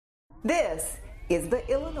This is the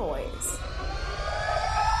Illinoize.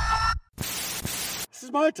 This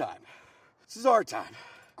is my time. This is our time.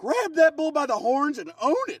 Grab that bull by the horns and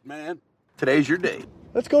own it, man. Today's your day.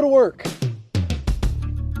 Let's go to work.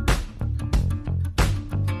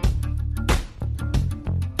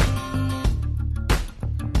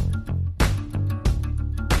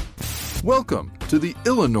 Welcome to the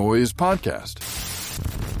Illinoize podcast.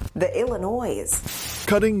 The Illinoize.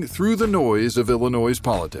 Cutting through the noise of Illinois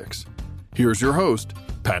politics. Here's your host,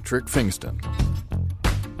 Patrick Fingston.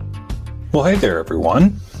 Well, hey there,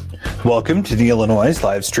 everyone. Welcome to the Illinoize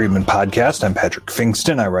live stream and podcast. I'm Patrick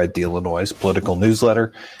Fingston. I write the Illinoize political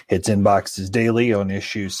newsletter. Hits inboxes daily on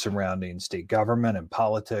issues surrounding state government and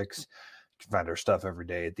politics. You can find our stuff every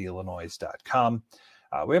day at theillinoize.com.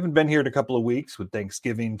 We haven't been here in a couple of weeks with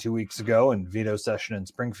Thanksgiving 2 weeks ago and veto session in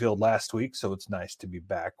Springfield last week, so it's nice to be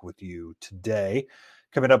back with you today.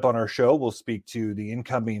 Coming up on our show, we'll speak to the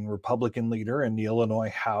incoming Republican leader in the Illinois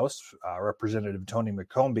House, Representative Toni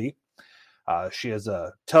McCombie. She has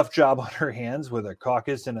a tough job on her hands with a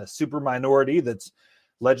caucus in a super minority that's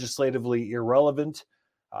legislatively irrelevant,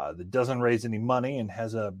 that doesn't raise any money, and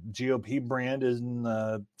has a GOP brand in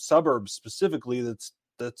the suburbs specifically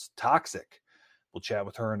that's toxic. We'll chat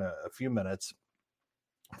with her in a few minutes.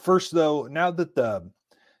 First, though, now that the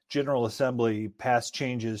General Assembly passed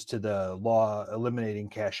changes to the law eliminating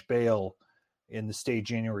cash bail in the state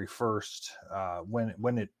January 1st,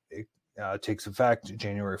 when it takes effect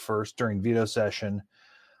January 1st during veto session,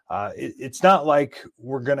 it's not like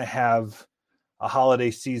we're going to have a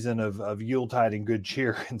holiday season of Yuletide and good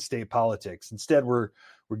cheer in state politics. Instead, we're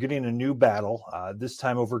getting a new battle, this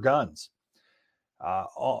time over guns.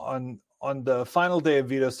 On the final day of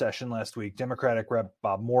veto session last week, Democratic Rep.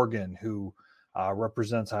 Bob Morgan, who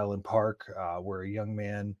represents Highland Park, where a young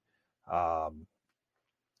man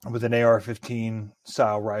with an AR-15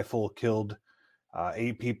 style rifle killed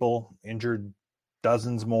 8 people, injured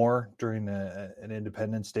dozens more during an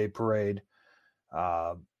Independence Day parade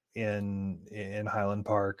in Highland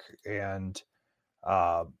Park, and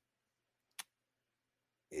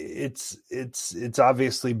it's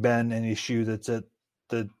obviously been an issue that's at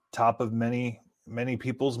the top of many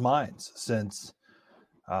people's minds since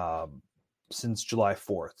July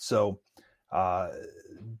 4th. So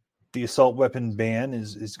the assault weapon ban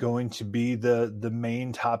is going to be the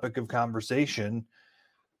main topic of conversation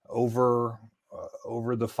over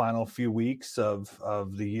the final few weeks of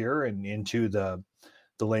the year and into the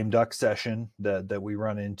lame duck session that we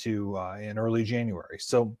run into in early January.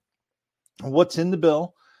 So what's in the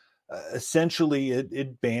bill? Essentially,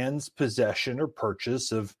 it bans possession or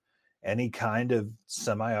purchase of any kind of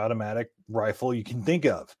semi-automatic rifle you can think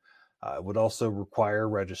of. It would also require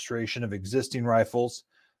registration of existing rifles.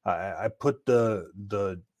 I put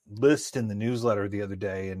the list in the newsletter the other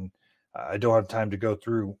day, and I don't have time to go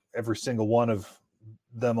through every single one of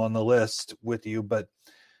them on the list with you, but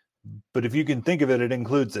if you can think of it, it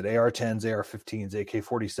includes it: AR-10s, AR-15s,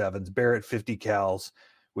 AK-47s, Barrett 50 cals,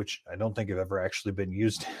 which I don't think have ever actually been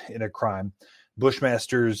used in a crime,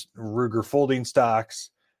 Bushmaster's Ruger folding stocks,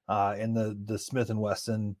 and the Smith &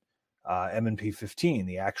 Wesson M&P 15,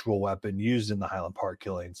 the actual weapon used in the Highland Park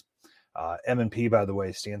killings. M&P, by the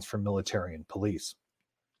way, stands for military and police.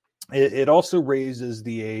 It also raises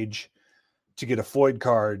the age to get a FOID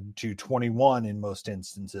card to 21 in most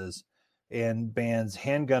instances, and bans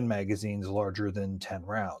handgun magazines larger than 10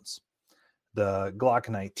 rounds. The Glock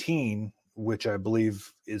 19, which I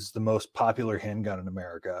believe is the most popular handgun in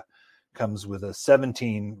America, comes with a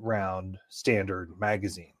 17-round standard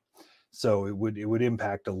magazine. So it would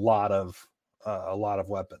impact a lot of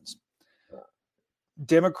weapons.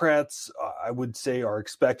 Democrats, I would say, are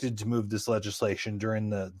expected to move this legislation during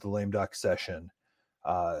the lame duck session.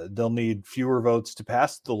 They'll need fewer votes to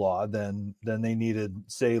pass the law than they needed,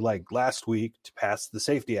 say, like last week to pass the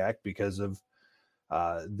Safety Act because of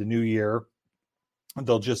the new year.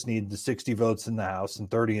 They'll just need the 60 votes in the House and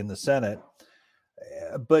 30 in the Senate.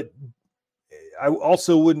 But I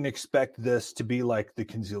also wouldn't expect this to be like the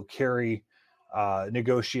concealed carry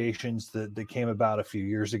negotiations that came about a few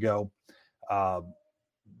years ago.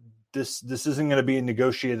 This isn't going to be a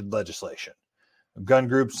negotiated legislation. Gun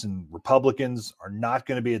groups and Republicans are not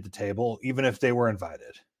going to be at the table, even if they were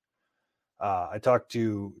invited. I talked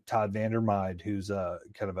to Todd Vandermeide, who's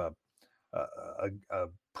kind of a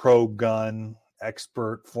pro-gun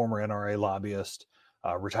expert, former NRA lobbyist,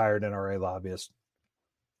 retired NRA lobbyist.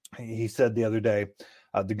 He said the other day,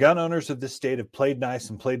 the gun owners of this state have played nice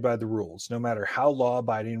and played by the rules. No matter how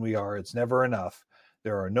law-abiding we are, it's never enough.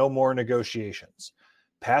 There are no more negotiations.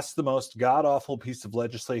 Pass the most god-awful piece of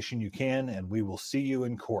legislation you can, and we will see you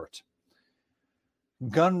in court.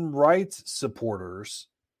 gun rights supporters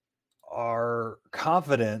are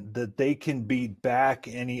confident that they can beat back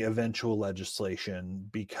any eventual legislation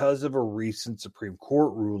because of a recent Supreme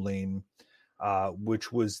Court ruling,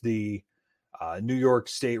 which was the New York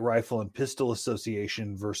State Rifle and Pistol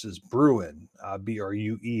Association versus Bruen,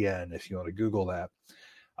 Bruen, if you want to Google that.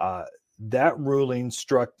 That ruling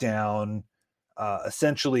struck down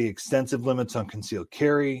essentially extensive limits on concealed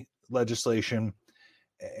carry legislation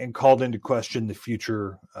and called into question the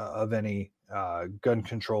future of any gun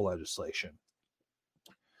control legislation.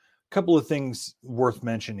 A couple of things worth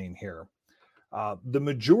mentioning here. The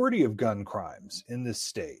majority of gun crimes in this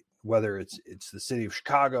state, whether it's the city of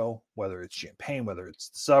Chicago, whether it's Champaign, whether it's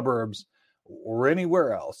the suburbs, or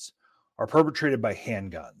anywhere else, are perpetrated by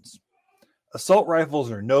handguns. Assault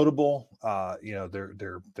rifles are notable.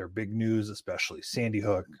 They're big news, especially Sandy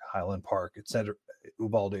Hook, Highland Park, etc.,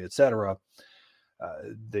 Uvalde, etc.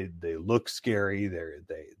 They look scary.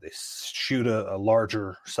 They shoot a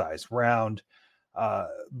larger size round.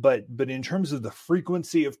 But in terms of the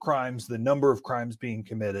frequency of crimes, the number of crimes being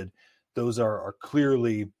committed, those are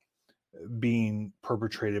clearly being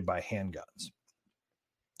perpetrated by handguns.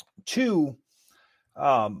 Two,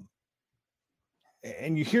 and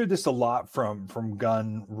you hear this a lot from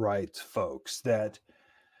gun rights folks, that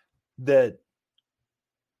the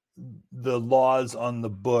laws on the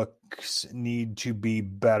books need to be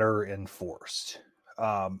better enforced.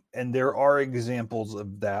 And there are examples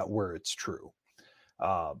of that where it's true.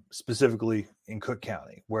 Specifically in Cook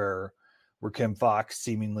County, where Kim Foxx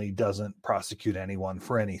seemingly doesn't prosecute anyone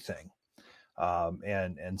for anything.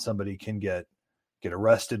 And somebody can get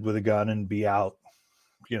arrested with a gun and be out,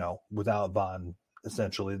 without bond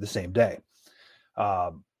essentially the same day.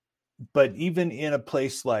 But even in a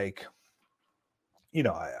place like,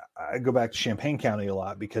 I go back to Champaign County a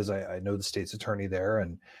lot because I know the state's attorney there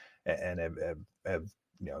and have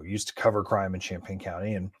used to cover crime in Champaign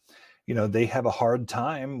County. And, they have a hard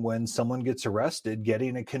time when someone gets arrested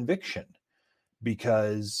getting a conviction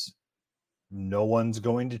because no one's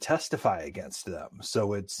going to testify against them.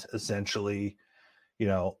 So it's essentially,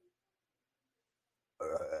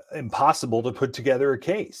 impossible to put together a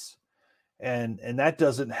case. And that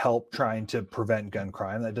doesn't help trying to prevent gun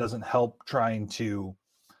crime. That doesn't help trying to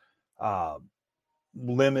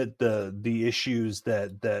limit the issues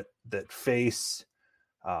that face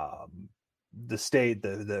the state,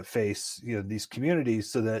 that face these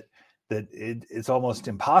communities, so that it's almost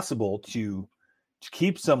impossible to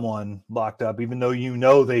keep someone locked up, even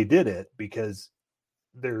though they did it, because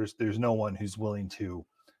there's no one who's willing to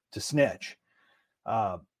snitch.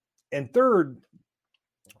 And third,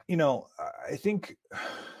 I think,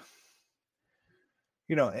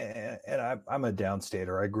 and I'm a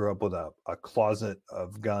downstater. I grew up with a closet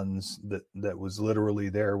of guns that was literally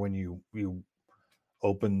there when you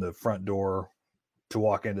open the front door to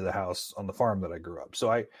walk into the house on the farm that I grew up.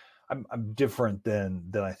 So I'm different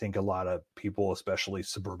than I think a lot of people, especially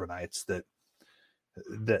suburbanites, that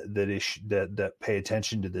pay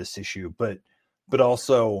attention to this issue. But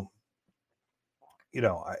also,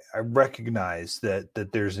 I recognize that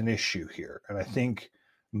there's an issue here, and I think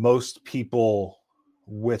most people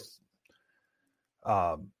with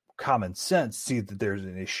common sense see that there's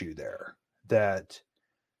an issue there. That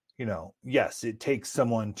yes, it takes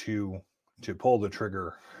someone to pull the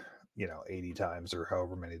trigger, 80 times or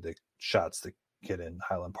however many the shots the kid in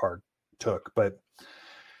Highland Park took. But,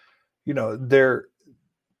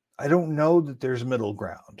 I don't know that there's middle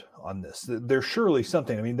ground on this. There's surely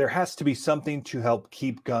something. I mean, there has to be something to help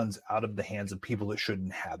keep guns out of the hands of people that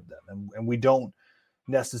shouldn't have them. And we don't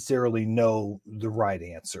necessarily know the right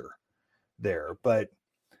answer there. But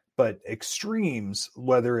extremes,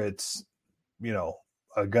 whether it's,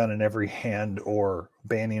 a gun in every hand or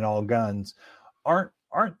banning all guns, aren't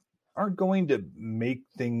going to make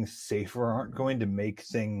things safer, aren't going to make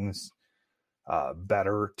things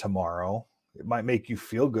better tomorrow. It might make you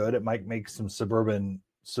feel good. It might make some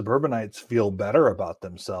suburbanites feel better about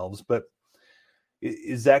themselves. But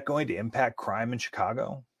is that going to impact crime in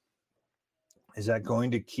Chicago? Is that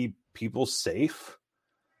going to keep people safe?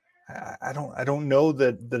 I don't know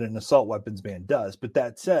that an assault weapons ban does. But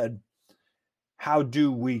that said, how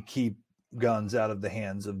do we keep guns out of the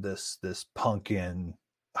hands of this punk in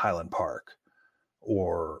Highland Park,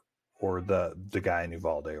 or the guy in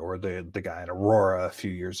Uvalde, or the guy in Aurora a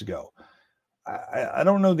few years ago? I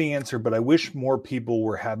don't know the answer, but I wish more people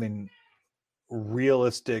were having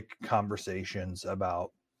realistic conversations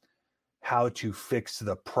about how to fix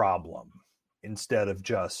the problem instead of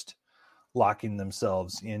just locking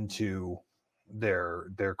themselves into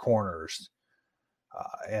their corners.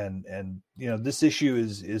 And this issue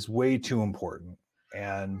is way too important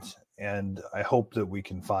and I hope that we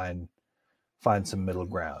can find some middle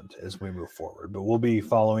ground as we move forward. But we'll be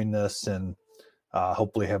following this and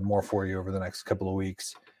hopefully have more for you over the next couple of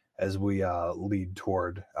weeks as we lead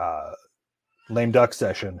toward lame duck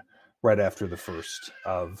session right after the first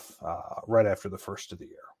of the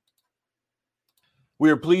year. We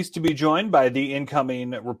are pleased to be joined by the incoming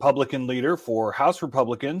Republican leader for House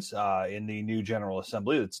Republicans in the new General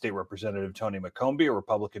Assembly. That's State Representative Tony McCombie, a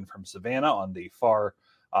Republican from Savannah on the far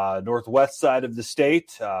northwest side of the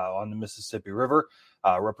state on the Mississippi River.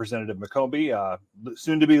 Representative McCombie,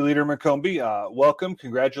 soon to be Leader McCombie, welcome,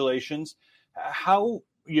 congratulations. How,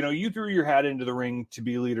 you threw your hat into the ring to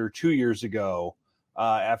be leader 2 years ago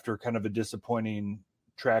after kind of a disappointing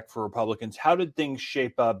track for Republicans. How did things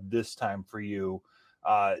shape up this time for you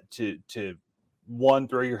to one,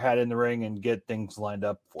 throw your hat in the ring and get things lined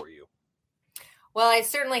up for you? Well, I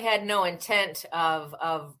certainly had no intent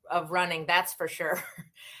of running, that's for sure.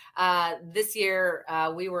 This year,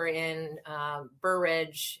 we were in Burr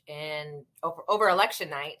Ridge over election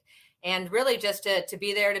night, and really just to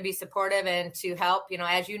be there, to be supportive and to help.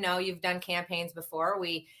 As you've done campaigns before.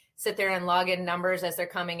 We sit there and log in numbers as they're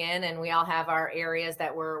coming in, and we all have our areas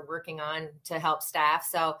that we're working on to help staff.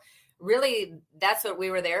 So really, that's what we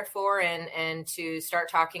were there for, and to start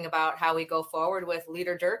talking about how we go forward with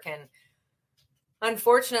Leader Durkin.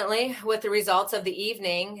 Unfortunately, with the results of the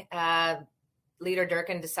evening, Leader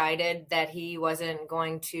Durkin decided that he wasn't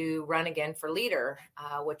going to run again for leader,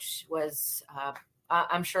 which was,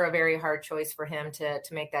 I'm sure, a very hard choice for him to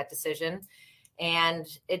make that decision. And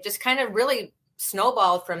it just kind of really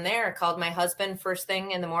snowballed from there. I called my husband first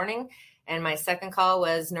thing in the morning, and my second call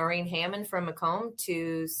was Noreen Hammond from Macomb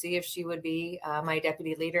to see if she would be my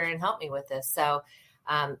deputy leader and help me with this. So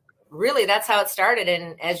really, that's how it started.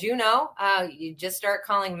 And as you know, you just start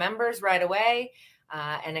calling members right away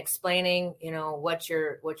and explaining, what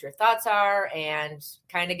your thoughts are, and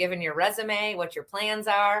kind of giving your resume, what your plans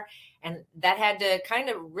are. And that had to kind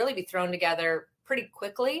of really be thrown together pretty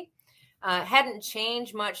quickly. Hadn't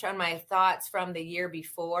changed much on my thoughts from the year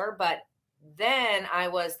before, but then I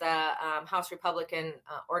was the House Republican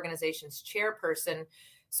organization's chairperson.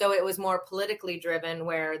 So it was more politically driven,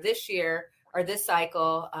 where this year, or this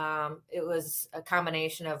cycle, it was a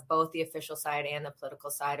combination of both the official side and the political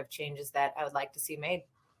side of changes that I would like to see made.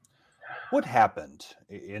 What happened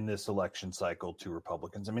in this election cycle to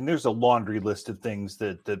Republicans? I mean, there's a laundry list of things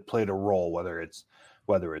that played a role, whether it's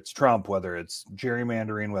Trump, whether it's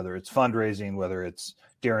gerrymandering, whether it's fundraising, whether it's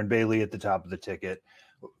Darren Bailey at the top of the ticket.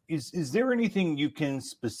 Is there anything you can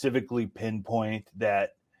specifically pinpoint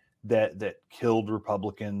that killed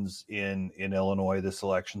Republicans in Illinois this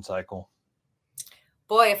election cycle?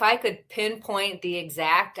 Boy, if I could pinpoint the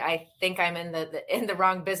exact, I think I'm in the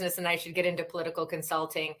wrong business, and I should get into political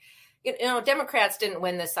consulting. Democrats didn't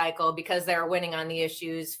win this cycle because they're winning on the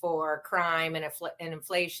issues for crime and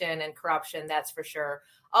inflation and corruption. That's for sure.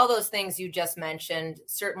 All those things you just mentioned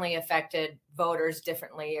certainly affected voters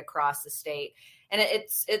differently across the state, and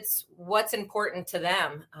it's what's important to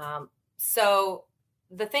them. So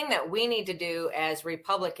the thing that we need to do as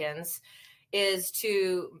Republicans is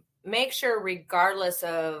to make sure, regardless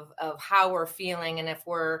of how we're feeling, and if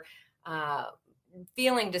we're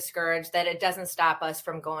feeling discouraged, that it doesn't stop us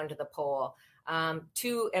from going to the poll,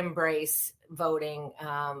 to embrace voting,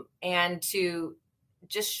 and to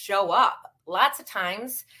just show up. Lots of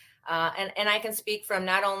times, and I can speak from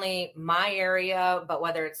not only my area, but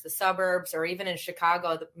whether it's the suburbs or even in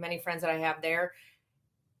Chicago, the many friends that I have there,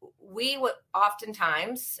 we would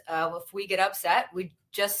oftentimes, if we get upset, we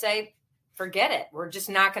just say, forget it. We're just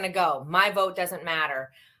not going to go. My vote doesn't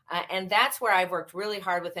matter. And that's where I've worked really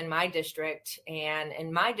hard within my district. And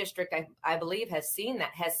in my district, I believe has seen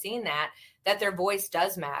that their voice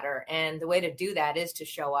does matter. And the way to do that is to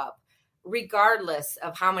show up, regardless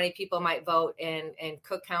of how many people might vote in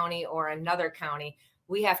Cook County or another county.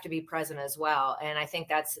 We have to be present as well. And I think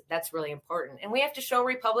that's really important. And we have to show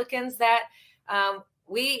Republicans that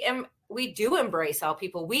we do embrace all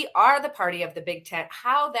people. We are the party of the big tent.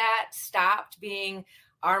 How that stopped being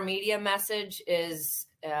our media message is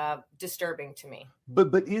disturbing to me.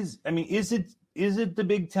 But is it the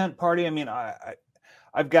big tent party? I mean,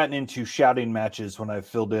 I've gotten into shouting matches when I've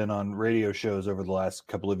filled in on radio shows over the last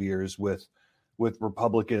couple of years with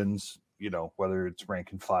Republicans, whether it's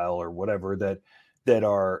rank and file or whatever, that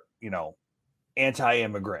are,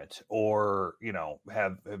 anti-immigrant or,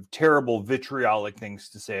 have terrible vitriolic things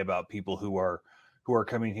to say about people who are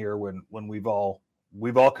coming here when we've all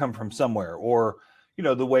come from somewhere, or,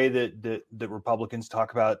 the way that Republicans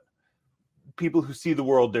talk about people who see the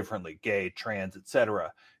world differently, gay, trans,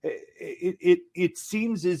 etc. It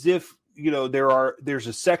seems as if there's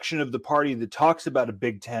a section of the party that talks about a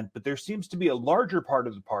big tent, but there seems to be a larger part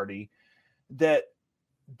of the party that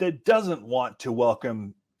doesn't want to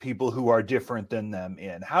welcome people who are different than them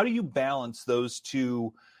in. How do you balance those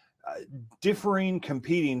two differing,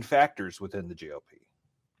 competing factors within the GOP?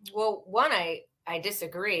 Well, one, I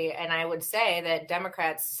disagree. And I would say that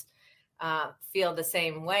Democrats feel the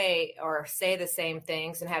same way or say the same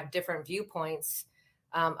things and have different viewpoints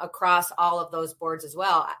across all of those boards as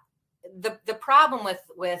well. The problem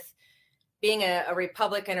with being a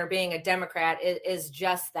Republican or being a Democrat is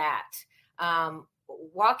just that.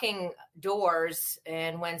 Walking doors,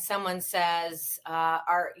 and when someone says, I'm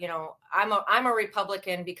a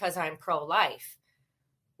Republican because I'm pro-life.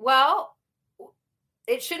 Well,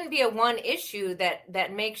 it shouldn't be a one issue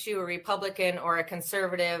that makes you a Republican or a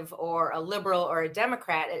conservative or a liberal or a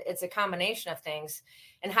Democrat. It's a combination of things,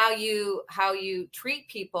 and how you treat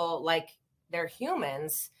people like they're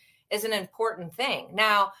humans is an important thing.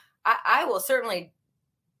 Now, I will certainly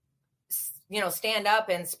stand up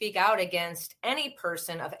and speak out against any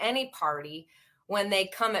person of any party when they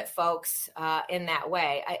come at folks in that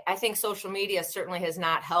way. I think social media certainly has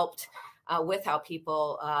not helped with how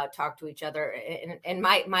people talk to each other. And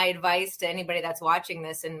my advice to anybody that's watching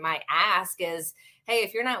this and my ask is, hey,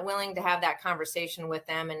 if you're not willing to have that conversation with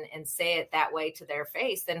them and say it that way to their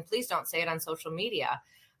face, then please don't say it on social media,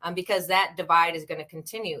 because that divide is going to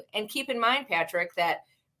continue. And keep in mind, Patrick, that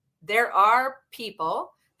there are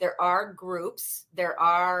people, there are groups, there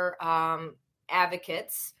are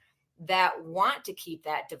advocates that want to keep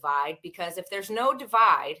that divide, because if there's no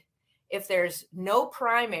divide, if there's no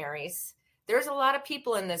primaries, there's a lot of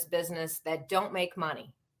people in this business that don't make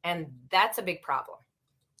money. And that's a big problem.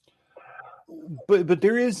 But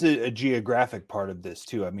there is a geographic part of this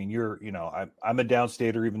too. I mean, I'm a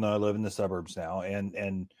downstater, even though I live in the suburbs now,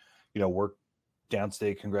 and work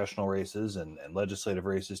downstate congressional races and legislative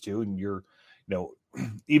races too. And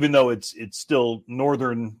even though it's still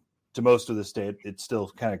northern to most of the state, it's still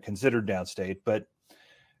kind of considered downstate. But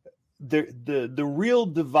the real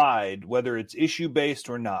divide, whether it's issue based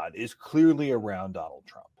or not, is clearly around Donald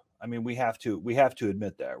Trump. I mean, we have to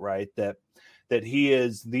admit that, right? That he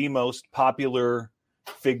is the most popular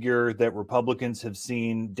figure that Republicans have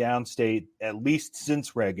seen downstate, at least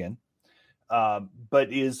since Reagan,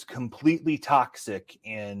 but is completely toxic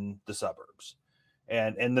in the suburbs.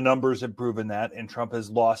 And the numbers have proven that, and Trump has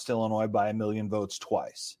lost Illinois by 1 million votes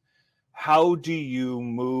twice. How do you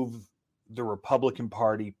move the Republican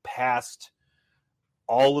Party past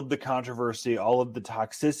all of the controversy, all of the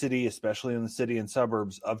toxicity, especially in the city and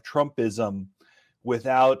suburbs, of Trumpism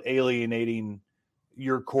without alienating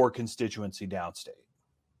your core constituency downstate?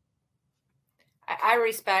 I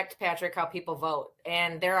respect, Patrick, how people vote.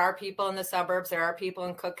 And there are people in the suburbs, there are people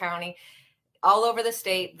in Cook County, all over the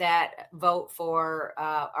state that vote for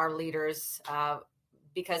our leaders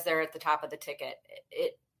because they're at the top of the ticket.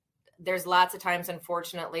 There's lots of times,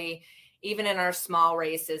 unfortunately, even in our small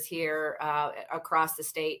races here across the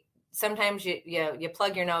state, sometimes you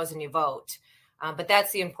plug your nose and you vote. But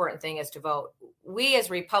that's the important thing, is to vote. We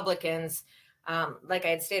as Republicans, like I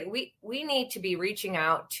had stated, we need to be reaching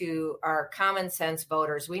out to our common sense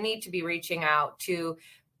voters. We need to be reaching out to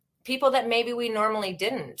people that maybe we normally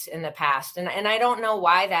didn't in the past. And I don't know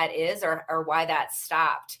why that is or why that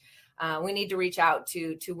stopped. We need to reach out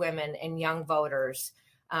to women and young voters,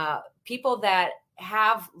 people that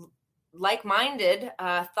have like-minded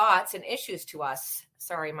thoughts and issues to us.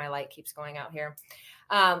 Sorry, my light keeps going out here.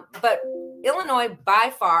 But Illinois,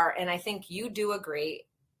 by far, and I think you do agree,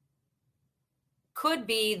 could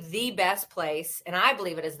be the best place, and I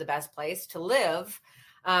believe it is the best place to live,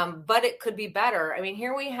 but it could be better. I mean,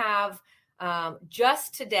 here we have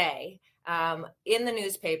just today in the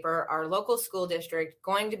newspaper, our local school district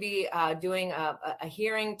going to be doing a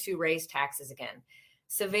hearing to raise taxes again.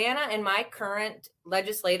 Savannah, in my current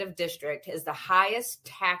legislative district, is the highest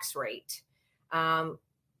tax rate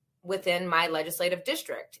within my legislative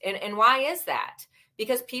district. And why is that?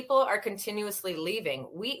 Because people are continuously leaving.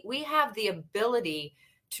 We have the ability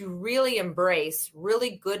to really embrace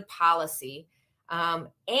really good policy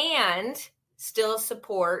and still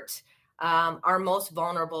support our most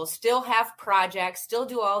vulnerable, still have projects, still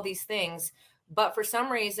do all these things. But for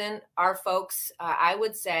some reason, our folks, I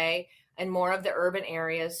would say, in more of the urban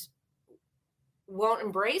areas, won't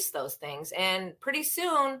embrace those things. And pretty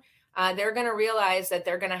soon, they're going to realize that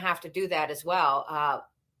they're going to have to do that as well.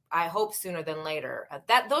 I hope sooner than later.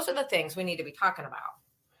 Those are the things we need to be talking about.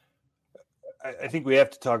 I think we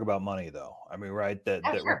have to talk about money, though. I mean, right? That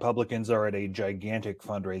Sure. Republicans are at a gigantic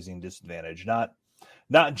fundraising disadvantage, not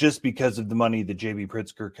not just because of the money that J.B.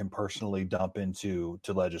 Pritzker can personally dump into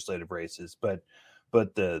legislative races, but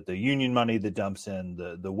the union money that dumps in,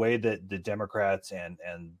 the way that the Democrats and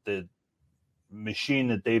the machine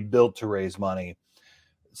that they built to raise money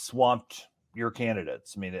swamped your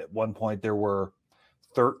candidates. I mean, at one point there were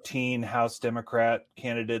 13 House Democrat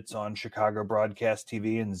candidates on Chicago broadcast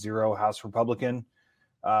TV and 0 House Republican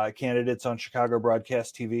candidates on Chicago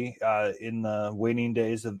broadcast TV in the waning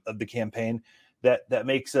days of the campaign. That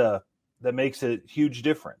makes a huge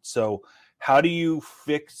difference. So how do you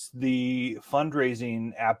fix the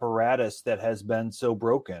fundraising apparatus that has been so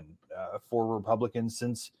broken for Republicans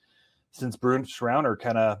since Bruce Rauner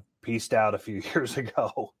kind of pieced out a few years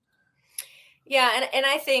ago? Yeah, and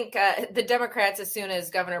I think the Democrats, as soon as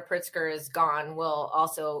Governor Pritzker is gone, will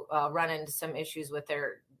also run into some issues with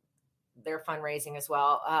their fundraising as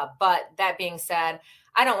well. But that being said,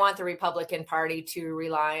 I don't want the Republican Party to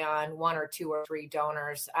rely on 1 or 2 or 3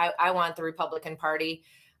 donors. I want the Republican Party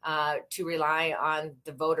to rely on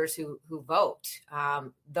the voters who vote,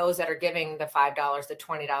 those that are giving the $5, the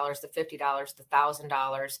 $20, the $50, the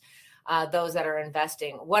 $1,000, those that are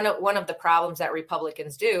investing. One of the problems that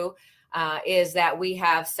Republicans do is that we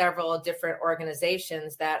have several different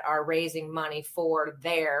organizations that are raising money for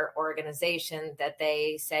their organization that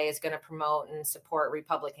they say is going to promote and support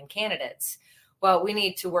Republican candidates. Well, we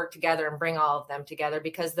need to work together and bring all of them together,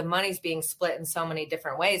 because the money's being split in so many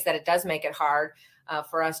different ways that it does make it hard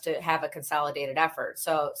for us to have a consolidated effort.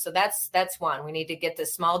 So that's one. We need to get the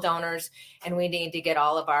small donors, and we need to get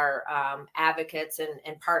all of our advocates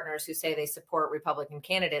and partners who say they support Republican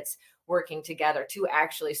candidates working together to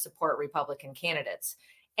actually support Republican candidates,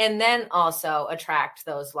 and then also attract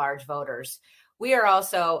those large voters. We are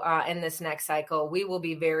also in this next cycle, we will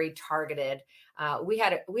be very targeted. We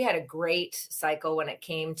had a great cycle when it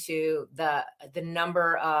came to the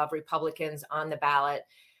number of Republicans on the ballot,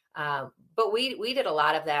 but we did a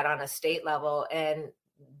lot of that on a state level, and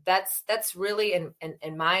that's really,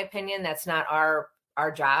 in my opinion, that's not our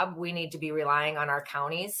job. We need to be relying on our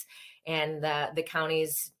counties, and the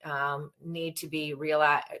counties need to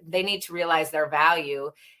realize their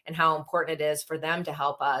value and how important it is for them to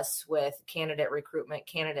help us with candidate recruitment,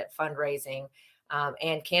 candidate fundraising,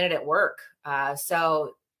 and candidate work.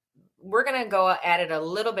 So we're going to go at it a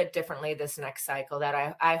little bit differently this next cycle,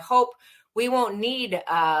 that I hope we won't need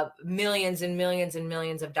millions and millions and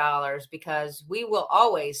millions of dollars, because we will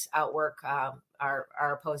always outwork our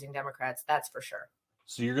opposing Democrats. That's for sure.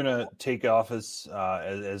 So you're going to take office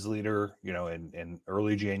as leader, in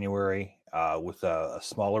early January with a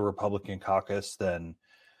smaller Republican caucus than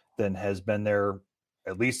has been there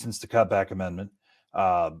at least since the cutback amendment.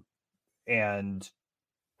 And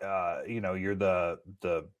you're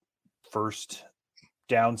the first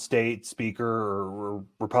downstate speaker or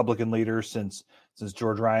Republican leader since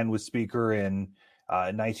George Ryan was speaker in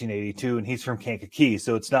 1982, and he's from Kankakee,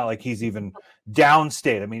 so it's not like he's even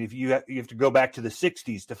downstate. I mean, if you have to go back to the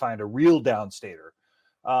 60s to find a real downstater.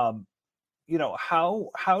 How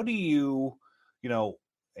do you,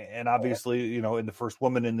 and obviously, and the first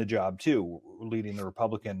woman in the job too, leading the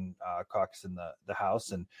Republican caucus in the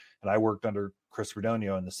House, and I worked under Chris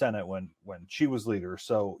Redonio in the Senate when she was leader.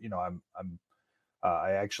 So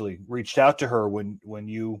I actually reached out to her when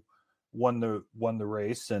you won the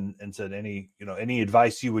race and said any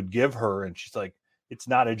advice you would give her, and she's like, it's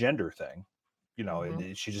not a gender thing,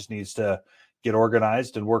 she just needs to get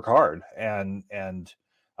organized and work hard, and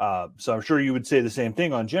so I'm sure you would say the same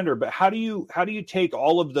thing on gender. But how do you take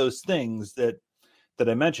all of those things that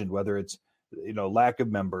I mentioned, whether it's lack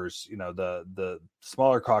of members, the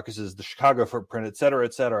smaller caucuses, the Chicago footprint, et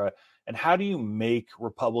cetera, and how do you make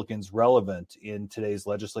Republicans relevant in today's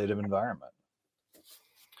legislative environment?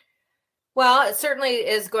 Well, it certainly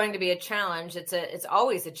is going to be a challenge. It's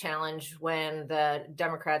always a challenge when the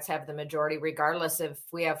Democrats have the majority, regardless if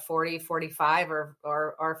we have 40, 45,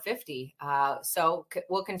 or 50. So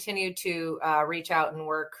we'll continue to reach out and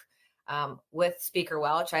work with Speaker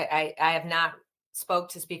Welch. I have not spoke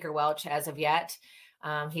to Speaker Welch as of yet.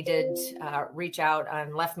 He did reach out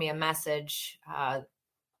and left me a message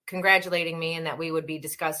congratulating me, and that we would be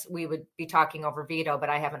talking over veto, but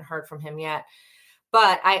I haven't heard from him yet.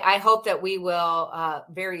 But I hope that we will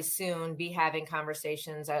very soon be having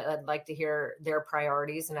conversations. I'd like to hear their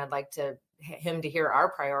priorities, and I'd like him to hear our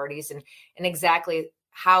priorities, and exactly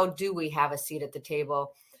how do we have a seat at the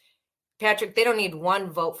table. Patrick, they don't need one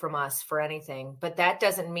vote from us for anything, but that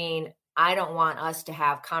doesn't mean I don't want us to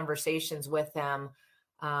have conversations with them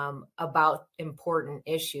about important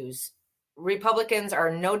issues. Republicans are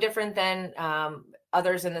no different than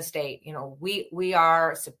others in the state. We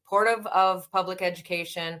are supportive of public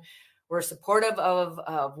education. We're supportive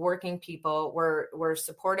of working people. We're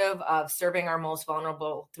supportive of serving our most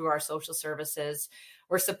vulnerable through our social services.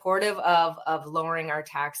 We're supportive of lowering our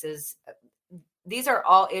taxes. These are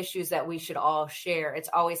all issues that we should all share. It's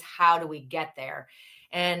always, how do we get there?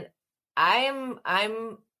 And I'm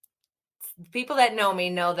people that know me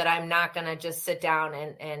know that I'm not going to just sit down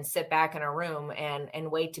and sit back in a room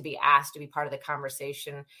and wait to be asked to be part of the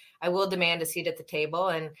conversation. I will demand a seat at the table.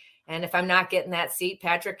 And if I'm not getting that seat,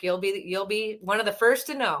 Patrick, you'll be one of the first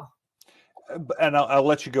to know. And I'll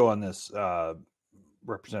let you go on this,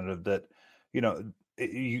 Representative, that,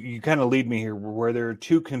 you kind of lead me here where there are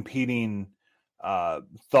two competing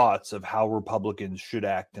thoughts of how Republicans should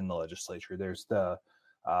act in the legislature. There's the,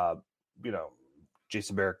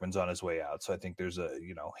 Jason Barrickman's on his way out. So I think there's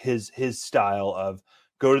his style of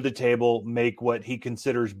go to the table, make what he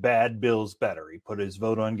considers bad bills better. He put his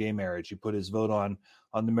vote on gay marriage. He put his vote on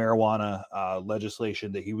the marijuana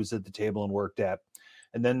legislation that he was at the table and worked at.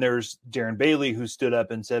 And then there's Darren Bailey, who stood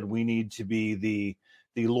up and said, we need to be the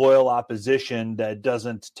loyal opposition that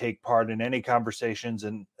doesn't take part in any conversations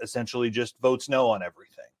and essentially just votes no on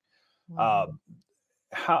everything. Mm-hmm.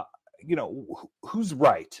 Who's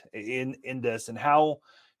right in this, and how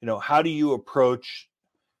do you approach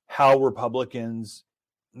how Republicans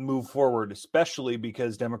move forward, especially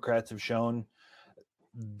because Democrats have shown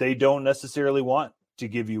they don't necessarily want to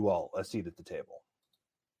give you all a seat at the table?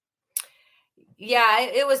 Yeah,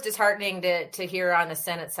 it was disheartening to hear on the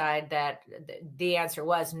Senate side that the answer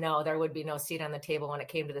was no, there would be no seat on the table when it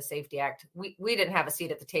came to the SAFE-T Act. We didn't have a seat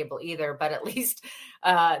at the table either, but at least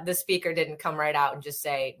the speaker didn't come right out and just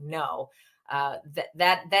say no.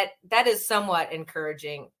 That is somewhat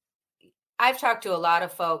encouraging. I've talked to a lot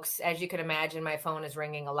of folks. As you can imagine, my phone is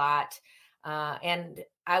ringing a lot, and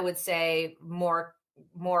I would say more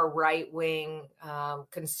right-wing,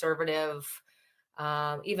 conservative,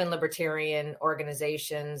 even libertarian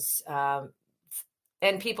organizations,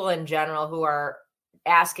 and people in general who are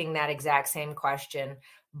asking that exact same question.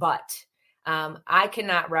 But I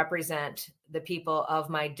cannot represent the people of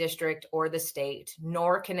my district or the state,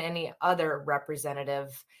 nor can any other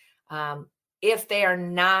representative, if they are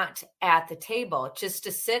not at the table. Just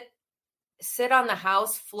to sit on the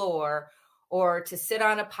House floor, or to sit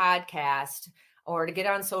on a podcast, or to get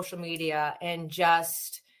on social media and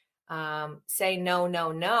just say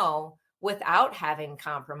no without having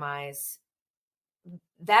compromise,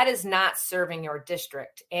 that is not serving your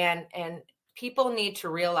district. And people need to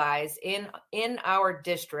realize in our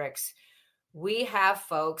districts, we have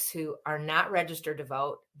folks who are not registered to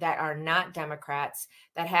vote, that are not Democrats,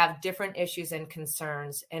 that have different issues and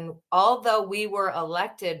concerns. And although we were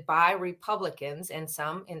elected by Republicans, and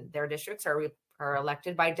some in their districts are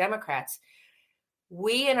elected by Democrats,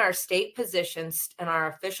 we in our state positions and our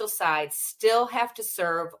official side still have to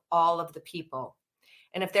serve all of the people.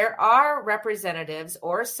 And if there are representatives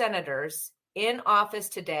or senators in office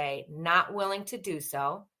today not willing to do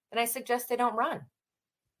so, then I suggest they don't run.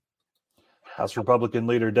 House Republican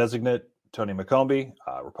Leader Designate Tony McCombie,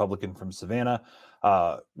 Republican from Savannah.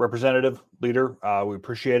 Representative Leader, we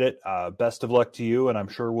appreciate it. Best of luck to you, and I'm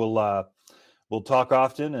sure we'll talk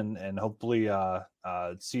often and hopefully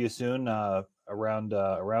see you soon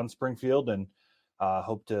around Springfield, and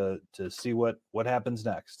hope to see what happens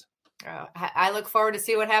next. I look forward to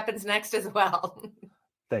see what happens next as well.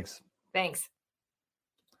 Thanks.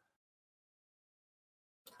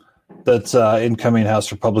 That's incoming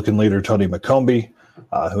House Republican Leader Tony McCombie,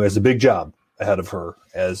 who has a big job ahead of her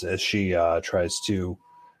as she tries to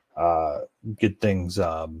get things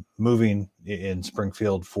moving in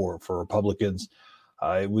Springfield for Republicans.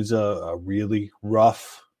 It was a really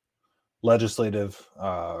rough legislative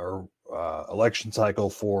or election cycle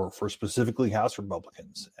for specifically House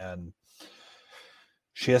Republicans, and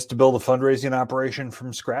she has to build a fundraising operation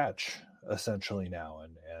from scratch essentially now, and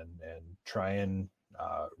try and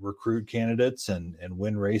recruit candidates and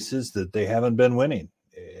win races that they haven't been winning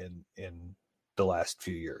in the last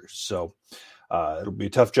few years. So it'll be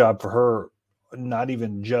a tough job for her, not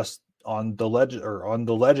even just on the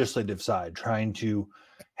legislative side, trying to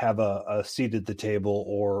have a seat at the table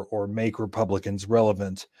or make Republicans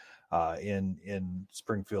relevant in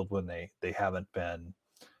Springfield when they haven't been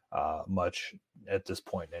much at this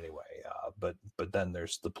point anyway. But then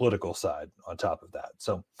there's the political side on top of that.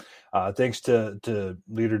 So thanks to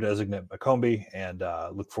Leader Designate McCombie, and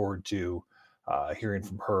look forward to hearing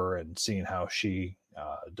from her and seeing how she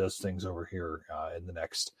does things over here in the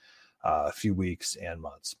next few weeks and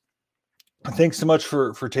months. Thanks so much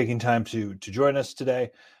for taking time to join us today.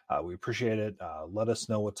 We appreciate it. Let us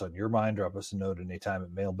know what's on your mind. Drop us a note anytime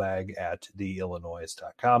at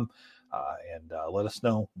mailbag@theillinoise.com, and let us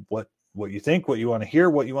know what what you think, what you want to hear,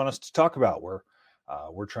 what you want us to talk about.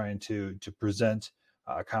 We're trying to present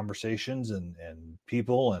conversations and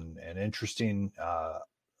people and interesting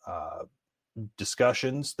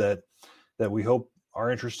discussions that we hope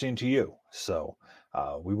are interesting to you. So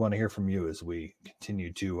we want to hear from you as we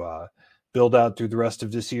continue to build out through the rest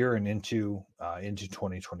of this year and into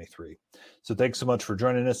 2023. So thanks so much for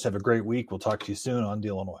joining us. Have a great week. We'll talk to you soon on the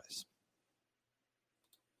Illinoize.